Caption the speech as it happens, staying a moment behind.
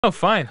Oh,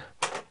 fine.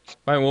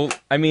 Fine. Well,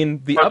 I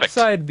mean, the Perfect.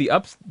 upside,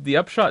 the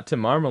upshot to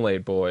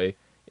Marmalade Boy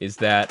is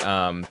that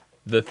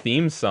the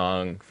theme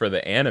song for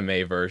the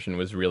anime version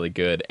was really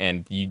good,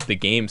 and the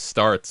game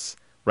starts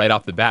right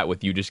off the bat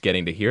with you just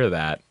getting to hear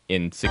that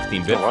in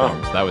 16-bit Oh, wow.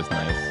 form. So that was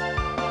nice.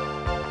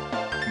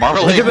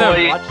 Marmalade Look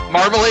Boy. at them.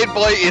 Marmalade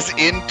Boy is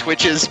in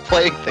Twitch's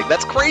playing thing.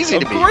 That's crazy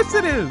Of to me. course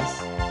it is.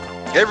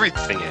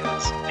 Everything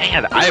is.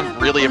 Man, I'm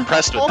really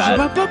impressed with Also-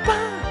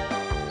 that.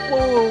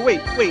 Whoa, wait.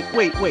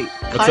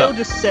 Kyle up?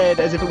 just said,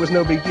 as if it was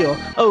no big deal,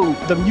 oh,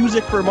 the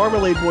music for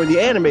Marmalade Boy, the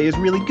anime, is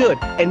really good.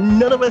 And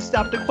none of us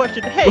stopped to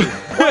question, hey,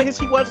 why has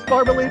he watched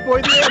Marmalade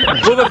Boy, the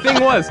anime? Well, the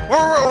thing was,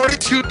 We're already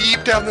too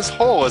deep down this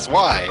hole, is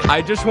why.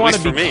 I just want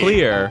to least be for me.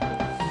 clear.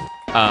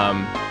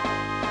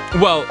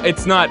 Well,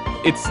 it's not.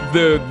 It's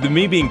the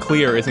me being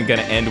clear isn't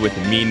going to end with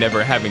me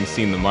never having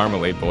seen the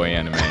Marmalade Boy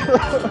anime.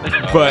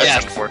 But Yeah,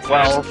 Unfortunate.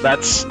 well,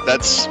 that's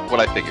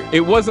what I figured. it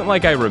wasn't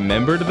like I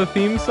remembered the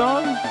theme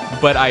song,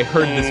 but I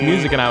heard this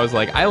music and I was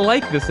like, I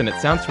like this and it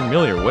sounds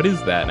familiar. What is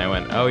that? And I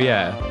went, oh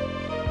yeah,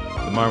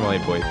 the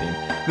Marmalade Boy theme.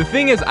 The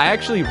thing is, I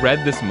actually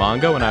read this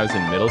manga when I was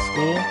in middle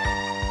school,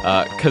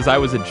 because I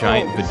was a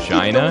giant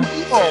vagina.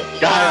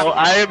 Kyle,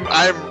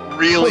 I'm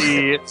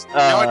really.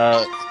 Now I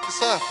know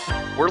this up.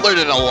 We're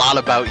learning a lot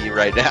about you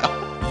right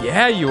now.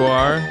 Yeah, you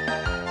are.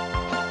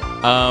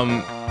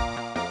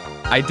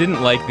 I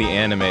didn't like the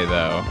anime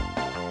though.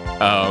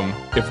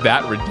 If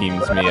that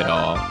redeems me at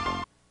all.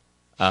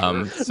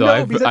 So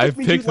No, because that I've just means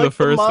you picked the like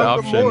first manga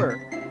option.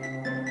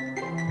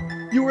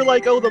 more. You were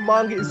like, oh, the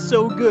manga is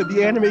so good.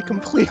 The anime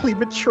completely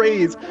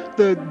betrays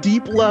the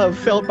deep love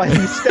felt by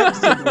these step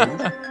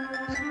siblings.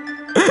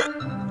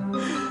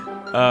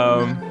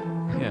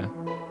 Yeah.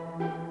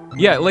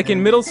 Yeah, like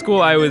in middle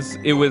school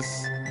it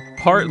was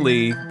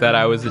partly that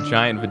I was a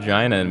giant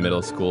vagina in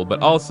middle school,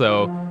 but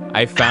also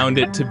I found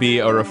it to be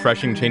a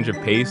refreshing change of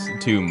pace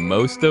to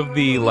most of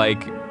the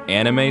like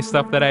anime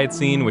stuff that I had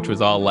seen, which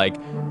was all like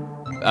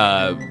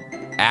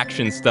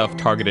action stuff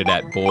targeted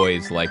at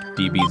boys like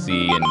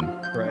DBZ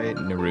and Right.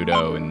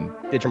 Naruto and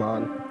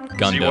Digimon.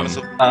 So you want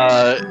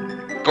Gundam.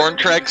 to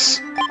Gorntrex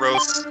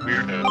roast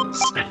weirdos.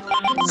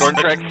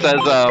 Gorntrex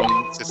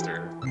says,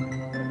 Sister.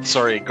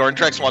 sorry,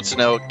 Gorntrex wants to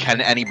know, can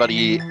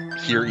anybody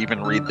here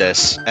even read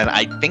this? And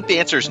I think the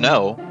answer is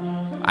no.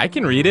 I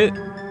can read it.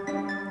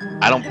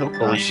 I don't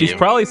believe She's you.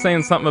 probably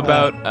saying something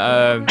about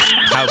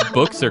how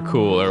books are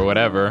cool or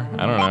whatever.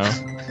 I don't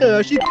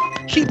know.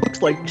 She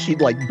looks like she'd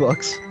like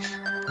books.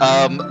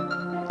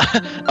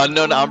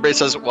 Unknown Hombre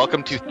says,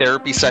 welcome to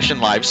therapy session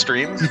live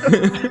stream.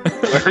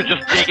 We're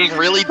just digging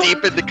really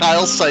deep into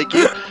Kyle's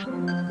psyche.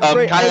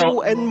 Right,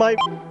 Kyle, and my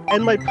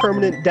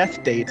permanent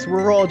death dates.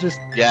 We're all just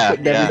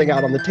putting everything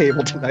out on the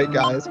table tonight,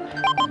 guys.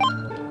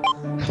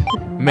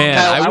 Man,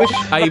 Kyle, I I wish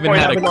want I to even point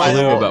had out a Kyle-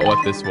 clue about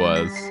what this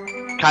was.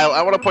 Kyle,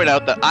 I want to point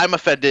out that I'm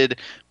offended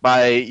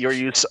by your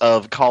use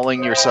of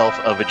calling yourself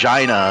a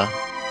vagina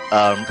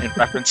in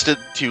reference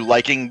to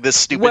liking this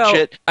stupid Well,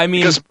 shit. I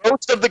mean, Because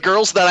most of the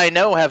girls that I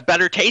know have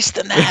better taste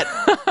than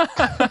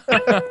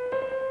that.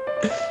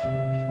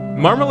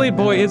 Marmalade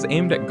Boy is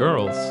aimed at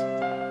girls.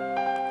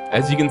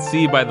 As you can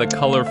see by the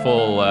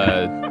colorful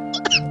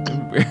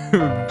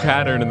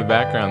pattern in the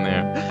background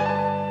there.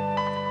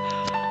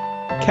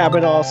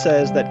 Cabinall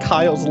says that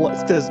Kyle's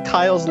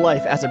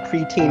life as a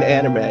preteen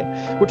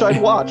anime, which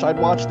I'd watch. I'd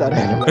watch that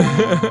anime.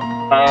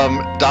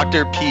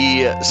 Dr.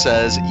 P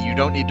says you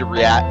don't need to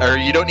react, or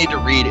you don't need to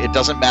read. It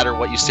doesn't matter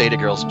what you say to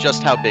girls,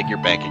 just how big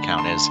your bank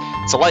account is.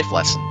 It's a life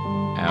lesson.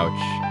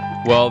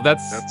 Ouch. Well,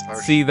 that's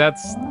harsh. see,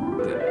 that's.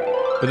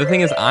 But the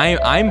thing is,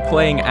 I'm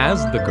playing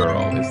as the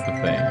girl. Is the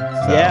thing.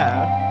 So.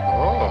 Yeah.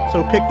 Oh.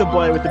 So pick the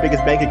boy with the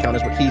biggest bank account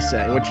is what he's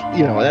saying. Which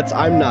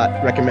I'm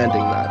not recommending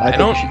that. I think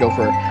don't- you should go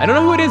for. I don't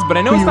know who it is, but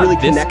I know Who it's you not really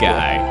this connect with.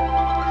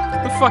 guy.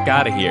 Get the fuck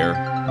out of here.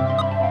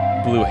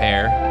 Blue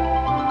hair.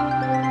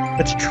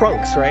 It's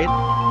Trunks, right?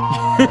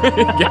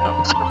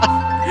 Yeah.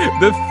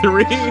 The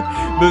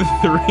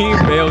three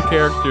male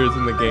characters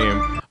in the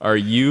game are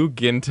you,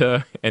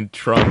 Ginta, and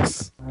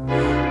Trunks.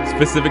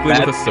 Specifically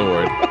with a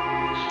sword.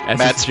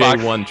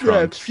 SSJ1 Yeah,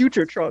 Trunks. it's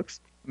future Trunks.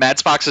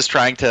 Madspox is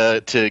trying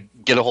to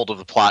get a hold of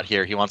the plot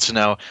here. He wants to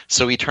know,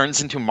 so he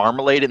turns into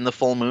marmalade in the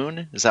full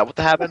moon? Is that what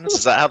happens?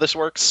 Is that how this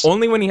works?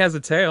 Only when he has a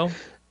tail.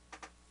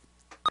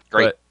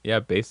 Great. But, yeah,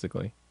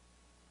 basically.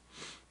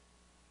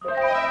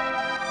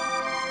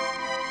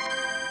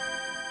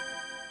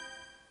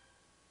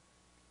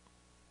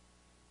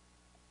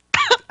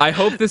 I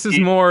hope this is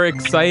more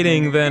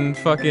exciting than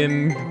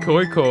fucking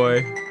Koi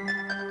Koi.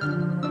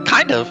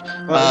 Kind of.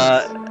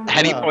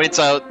 Henny uh. points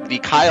out the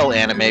Kyle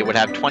anime would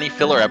have 20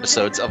 filler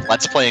episodes of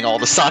Let's Playing all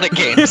the Sonic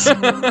games.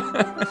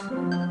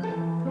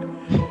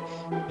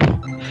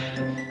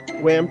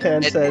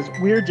 Whampan says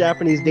weird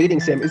Japanese dating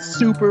sim is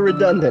super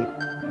redundant.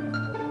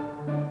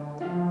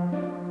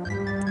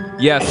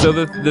 Yeah, so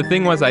the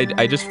thing was,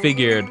 I just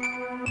figured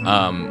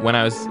when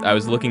I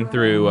was looking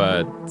through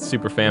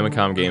Super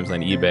Famicom games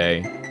on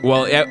eBay.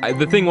 Well,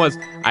 the thing was,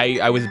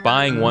 I was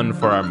buying one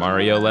for our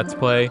Mario Let's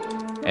Play,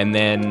 and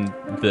then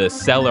the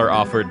seller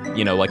offered,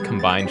 like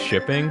combined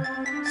shipping.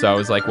 So I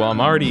was like, well,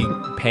 I'm already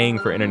paying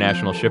for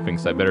international shipping,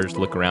 so I better just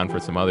look around for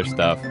some other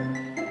stuff.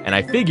 And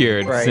I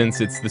figured, since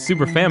it's the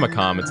Super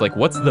Famicom, it's like,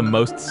 what's the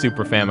most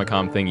Super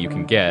Famicom thing you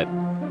can get?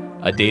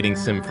 A dating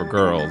sim for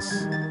girls.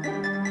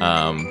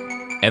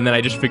 And then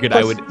I just figured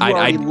Plus, I would.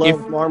 I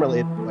love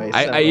Marmalade Boy.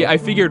 I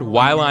figured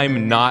while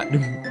I'm not,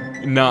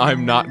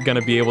 I'm not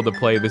gonna be able to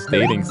play this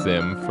dating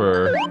sim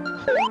for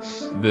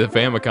the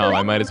Famicom.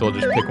 I might as well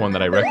just pick one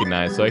that I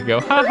recognize, so I can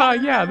go, haha,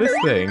 yeah, this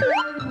thing.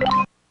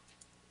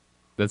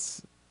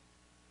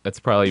 That's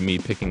probably me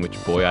picking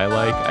which boy I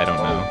like. I don't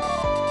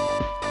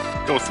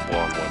know. Go with the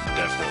blonde one,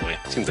 definitely.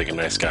 Seems like a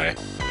nice guy.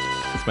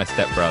 It's my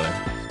stepbrother.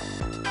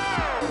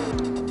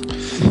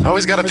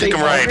 Always gotta pick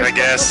him right, I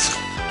guess.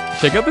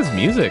 Check out this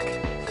music.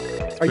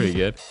 It's pretty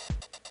good.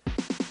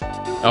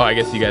 Oh, I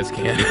guess you guys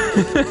can.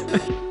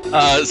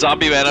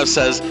 Zombie Mano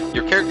says,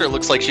 your character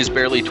looks like she's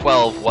barely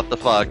 12, what the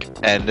fuck?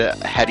 And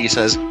Hetty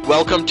says,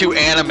 welcome to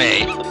anime.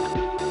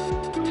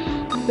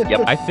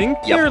 Yep. I think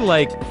they're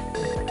like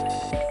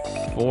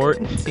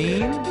 14,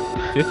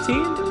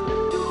 15,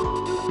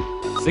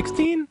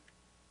 16?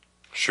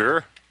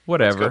 Sure.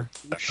 Whatever.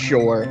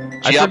 Sure.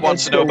 Giap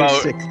wants to know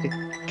about 60.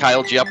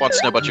 Kyle. Giap wants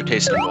to know about your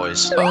taste in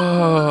boys.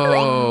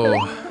 Oh.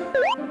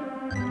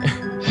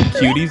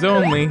 Cuties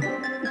only.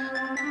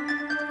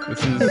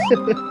 This is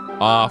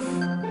off.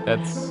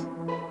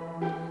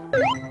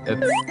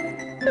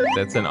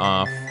 That's an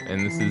off,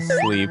 and this is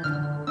sleep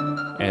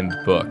and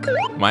book.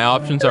 My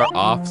options are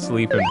off,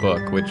 sleep, and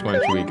book. Which one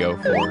should we go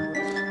for?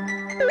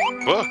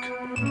 Book.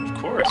 Of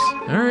course.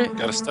 All right.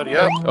 Gotta study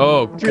up.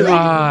 Oh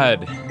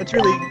God. That's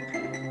really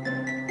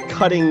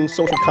cutting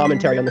social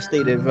commentary on the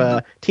state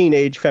of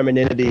teenage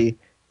femininity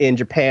in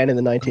Japan in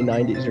the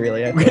 1990s.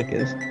 Really, I think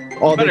is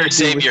all. Better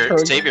save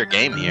your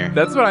game here.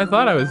 That's what I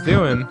thought I was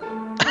doing,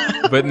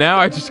 but now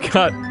I just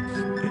got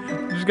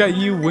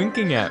you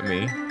winking at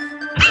me.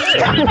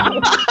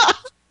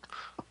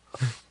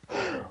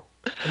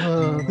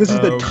 This is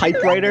the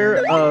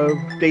typewriter of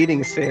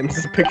dating sims.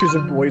 This is pictures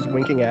of boys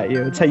winking at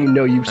you. It's how you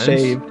know you've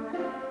saved.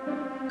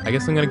 I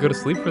guess I'm gonna go to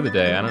sleep for the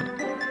day. I don't.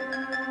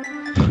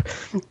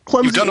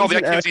 You've done all the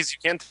activities you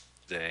can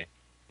today.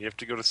 You have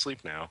to go to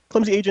sleep now.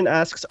 Clumsy Agent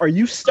asks, "Are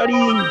you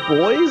studying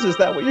boys? Is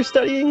that what you're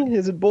studying?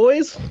 Is it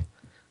boys?"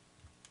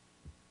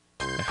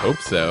 I hope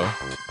so.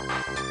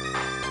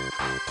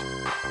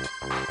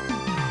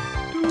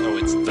 Oh,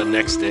 it's the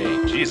next day.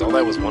 Jeez, all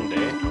that was one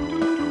day.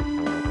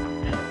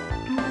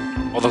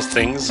 All those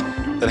things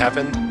that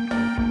happened.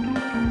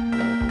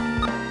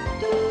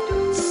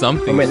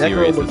 Something that serious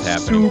girl has looks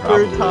happened. super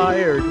Probably.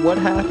 tired. What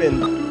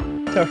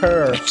happened to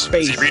her? She's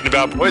Face. reading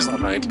about boys all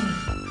night.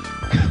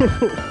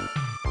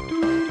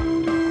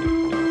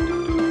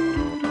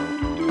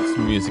 This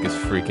music is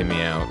freaking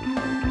me out.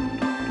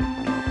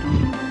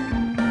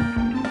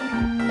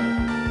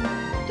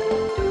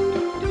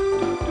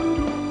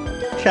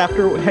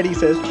 Hetty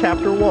says,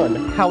 Chapter 1,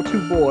 How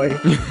to Boy.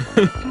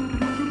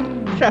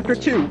 Chapter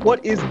 2,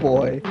 What is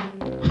Boy?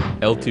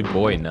 L2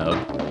 boy nub.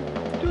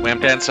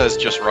 Whampan says,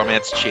 just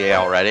romance Chie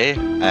already.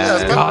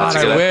 And God,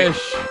 I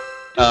wish.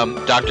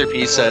 Dr.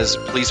 P says,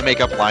 please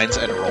make up lines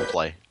and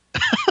roleplay.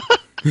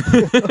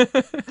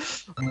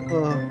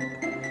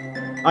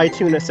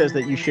 iTuna says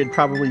that you should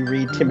probably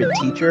read Timid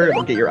Teacher.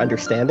 It'll get your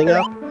understanding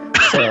up.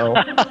 So,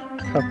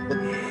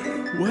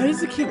 Why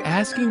does it keep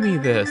asking me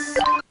this?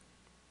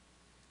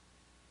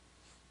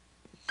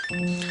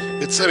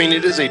 I mean,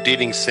 it is a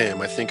dating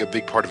sim. I think a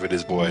big part of it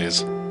is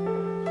boys.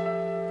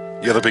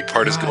 The other big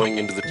part is going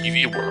into the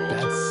TV world.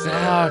 That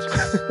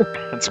sucks.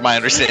 That's my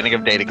understanding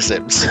of dating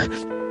sims.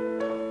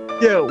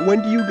 yeah,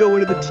 when do you go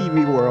into the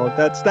TV world?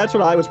 That's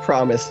what I was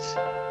promised.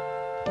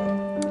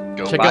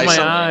 Go Check buy out my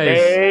some eyes.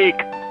 steak.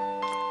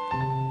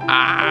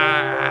 Ah.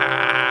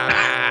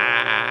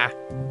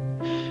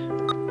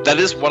 That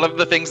is one of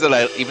the things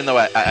that even though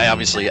I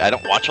obviously I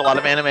don't watch a lot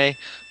of anime,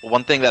 but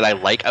one thing that I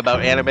like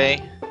about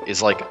anime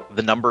is like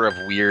the number of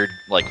weird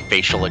like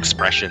facial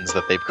expressions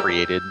that they've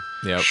created.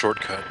 Yep.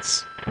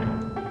 Shortcuts.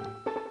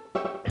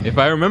 If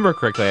I remember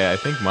correctly, I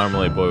think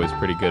Marmalade Boy was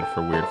pretty good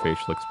for weird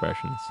facial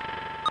expressions.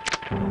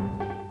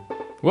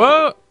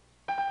 Whoa!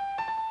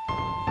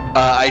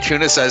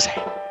 iTuna says,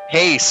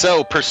 hey,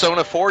 so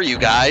Persona 4, you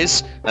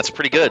guys. That's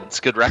pretty good. It's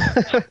a good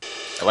record.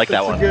 I like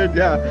that one. Good,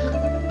 yeah.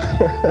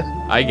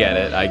 I get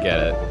it.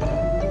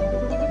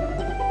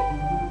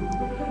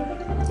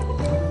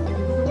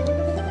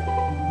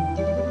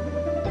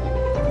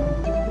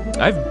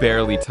 I've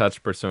barely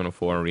touched Persona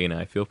 4 Arena.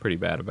 I feel pretty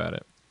bad about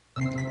it.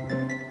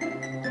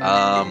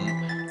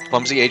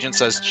 Clumsy Agent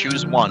says,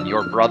 choose one,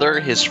 your brother,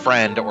 his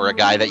friend, or a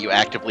guy that you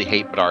actively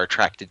hate but are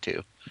attracted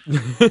to.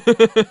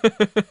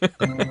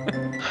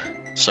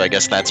 So I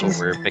guess that's what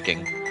we're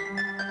picking.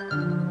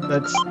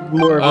 That's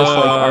more of just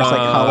like our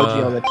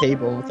psychology on the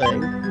table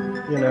thing,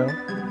 you know?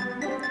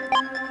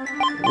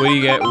 What do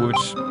you get?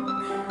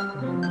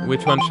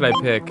 Which one should I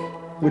pick?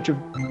 Which of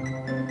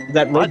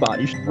that robot?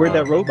 Where'd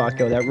that robot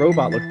go? That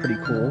robot looked pretty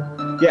cool.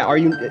 Yeah,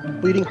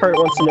 Bleeding Heart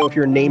wants to know if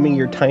you're naming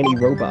your tiny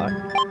robot.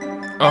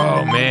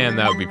 Oh man,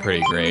 that would be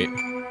pretty great.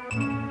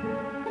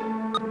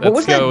 What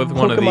was that go with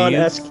one of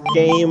Pokemon-esque these.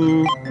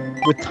 game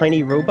with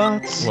tiny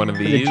robots? One of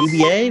Was it these.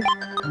 GBA?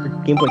 Or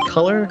Game Boy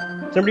Color?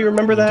 Does anybody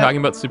remember You that? talking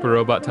about Super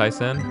Robot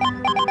Tyson?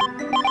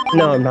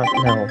 No, I'm not.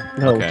 No.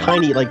 Okay.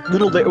 Tiny, like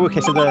little.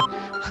 Okay, so the.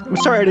 I'm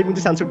sorry, I didn't mean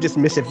to sound so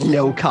dismissive.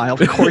 No, Kyle.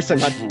 Of course, I'm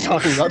not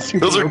talking about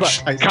Super Those are Robot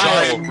Tyson.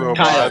 giant Kyle,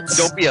 robots.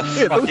 don't be a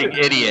Yeah, those fucking are-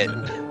 idiot.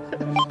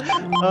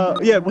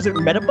 Yeah, was it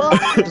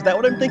Metabots? Is that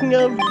what I'm thinking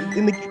of?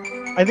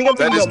 I think I'm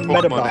That thinking is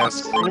about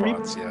Pokemon-esque Metabots.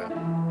 robots,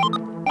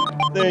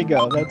 yeah. There you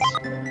go.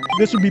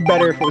 This would be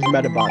better if it was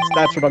Metabots.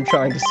 That's what I'm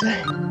trying to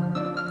say.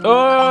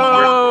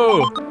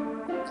 Oh!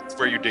 It's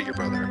where you date your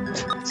brother.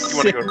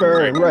 Sick go to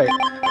burn, right?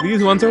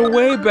 These ones are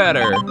way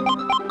better.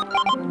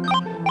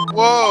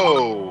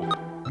 Whoa!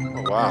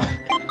 Oh, wow.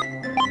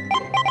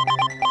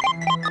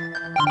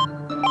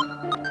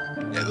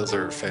 Yeah, those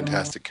are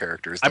fantastic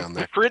characters down I'm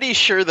there. pretty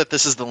sure that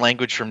this is the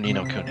language from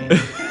Nino Kuni.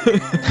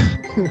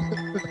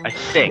 I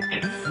think.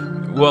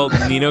 Well,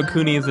 Nino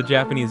Kuni is a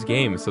Japanese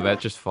game, so that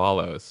just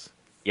follows.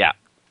 Yeah.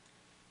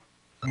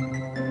 Oh,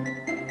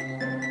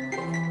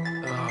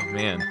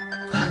 man.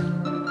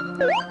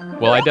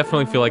 Well, I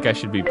definitely feel like I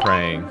should be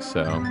praying,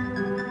 so...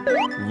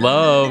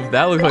 Love!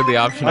 That looks like the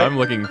option I'm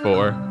looking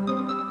for.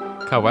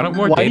 God, why don't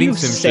more Why do you dating have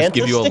sims Santa just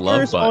give you a love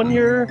stickers button? on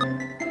your?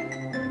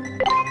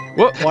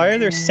 What? Why are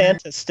there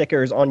Santa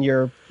stickers on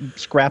your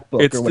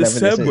scrapbook It's or whatever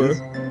December. this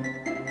is?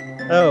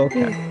 Oh,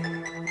 okay.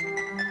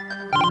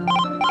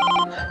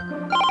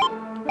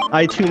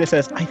 iTunes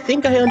says, I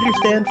think I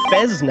understand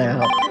Fez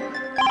now.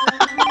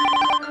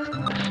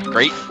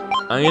 Great.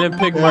 I'm gonna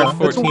pick Yeah, March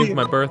that's what 14th, we-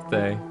 my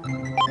birthday.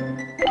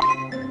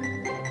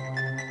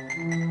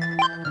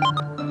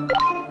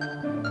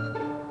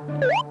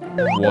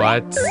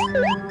 What?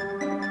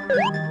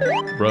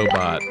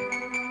 Robot.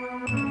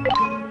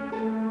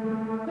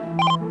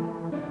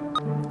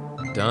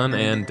 Done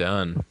and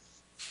done.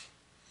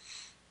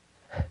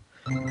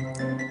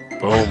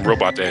 Boom,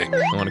 Robot Day.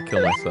 I want to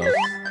kill myself.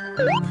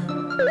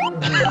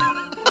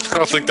 I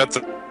don't think that's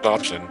an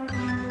option.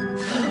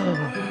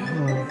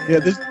 Yeah,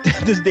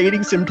 this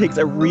dating sim takes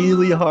a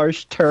really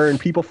harsh turn.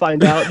 People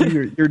find out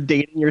you're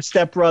dating your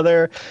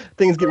stepbrother.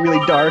 Things get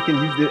really dark, and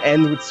it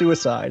ends with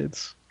suicide.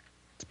 It's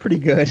pretty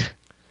good.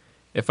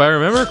 If I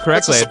remember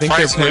correctly, I think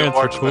their Surprisingly parents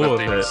were large amount cool of with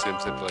dating it.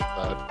 sims that like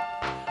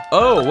that.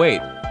 Oh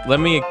wait, let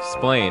me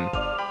explain.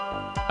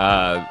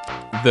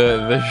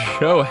 The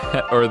show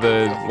or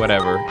the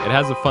whatever, it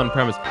has a fun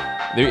premise.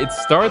 It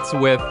starts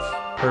with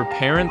her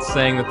parents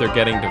saying that they're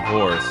getting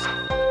divorced,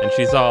 and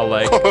she's all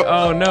like,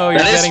 "Oh no, you're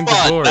That is getting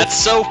fun. divorced."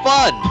 That's so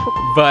fun.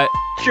 But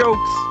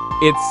Jokes.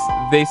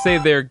 they say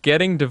they're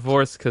getting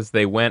divorced because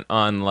they went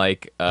on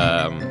like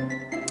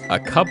a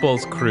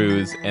couples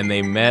cruise and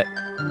they met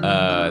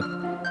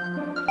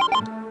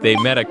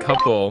a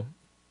couple,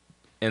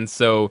 and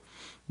so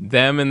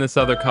them and this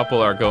other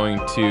couple are going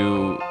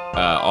to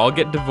all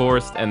get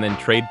divorced and then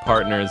trade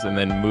partners and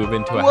then move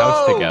into a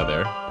house Whoa!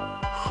 together.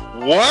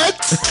 What?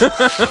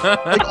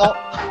 Like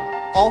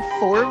all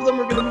four of them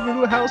are gonna move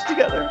into a house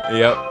together.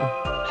 Yep.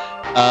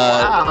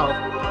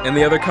 Wow. And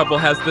the other couple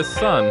has this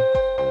son.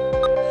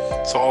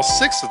 So all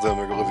 6 of them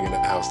are living in a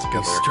house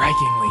together.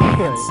 Strikingly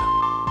handsome.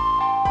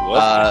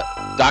 What?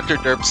 Dr.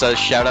 Derp says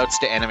shoutouts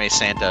to Anime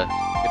Santa.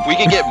 If we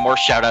could get more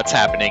shoutouts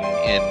happening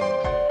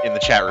in the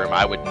chat room,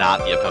 I would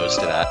not be opposed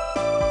to that.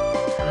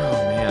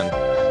 Oh man.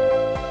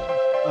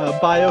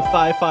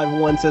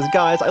 Bio551 says,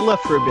 guys, I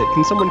left for a bit.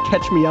 Can someone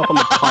catch me up on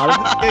the plot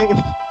of this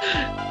game?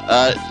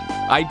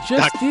 I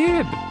just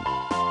did.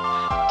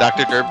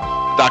 Dr.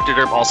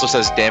 Derp also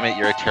says, damn it,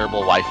 you're a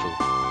terrible waifu.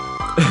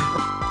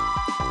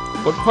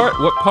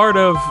 What part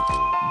of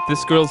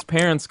this girl's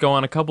parents go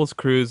on a couples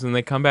cruise and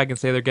they come back and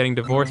say they're getting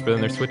divorced, but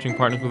then they're switching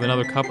partners with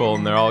another couple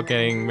and they're all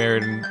getting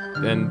married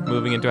and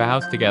moving into a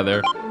house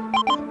together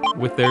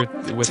with their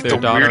It's their the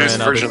daughter weirdest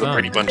and other version of the son.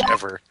 Brady Bunch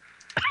ever.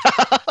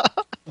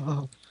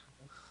 Oh,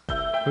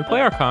 Can we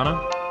play Arcana?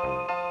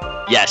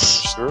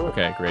 Yes. Sure.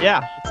 Okay, great.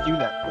 yeah, let's do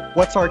that.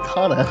 What's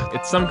Arcana?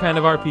 It's some kind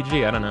of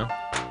RPG. I don't know.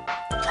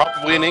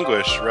 Probably in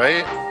English,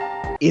 right?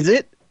 Is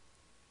it?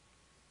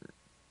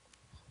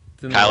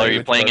 It's in the Kyle, are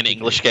you language playing of an RPG.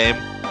 English game?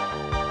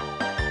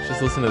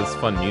 Just listen to this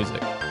fun music.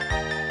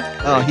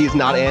 Oh, he's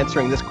not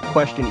answering this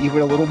question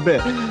even a little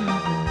bit.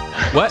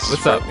 What?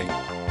 What's up? Frightening.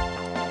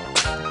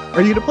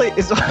 Are you gonna play?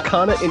 Is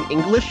Arcana in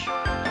English?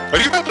 Are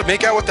you about to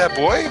make out with that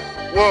boy?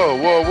 Whoa,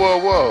 whoa, whoa,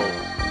 whoa.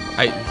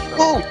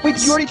 Whoa! Wait,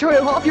 did you already turn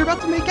it off? You're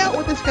about to make out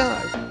with this guy.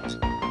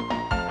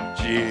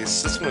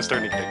 Jeez, this one is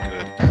starting to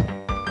get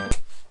good.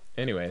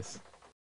 Anyways.